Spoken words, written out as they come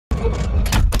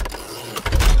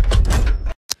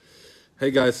Hey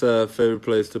guys, favorite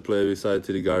place to play beside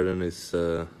TD Garden is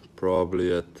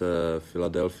probably at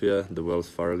Philadelphia, the Wells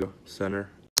Fargo Center.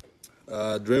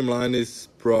 Dream line is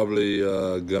probably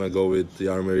gonna go with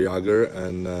Jaromir Jagr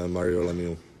and Mario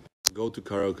Lemieux. Go to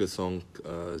karaoke song,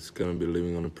 it's gonna be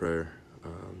Living on a Prayer.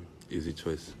 Easy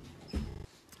choice.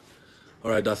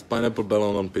 Alright, does pineapple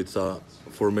belong on pizza?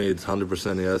 For me, it's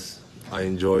 100% yes. I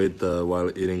enjoy it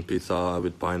while eating pizza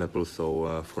with pineapple,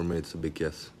 so for me, it's a big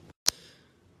yes.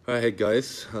 Alright, hey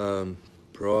guys,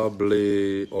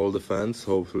 probably all the fans.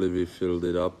 Hopefully, we filled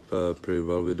it up pretty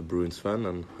well with the Bruins fan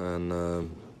and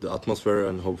the atmosphere,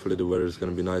 and hopefully, the weather is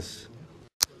gonna be nice.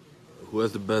 Who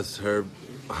has the best hair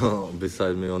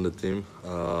beside me on the team?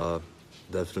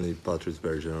 Definitely Patrice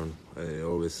Bergeron. I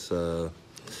always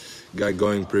got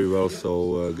going pretty well,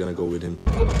 so gonna go with him.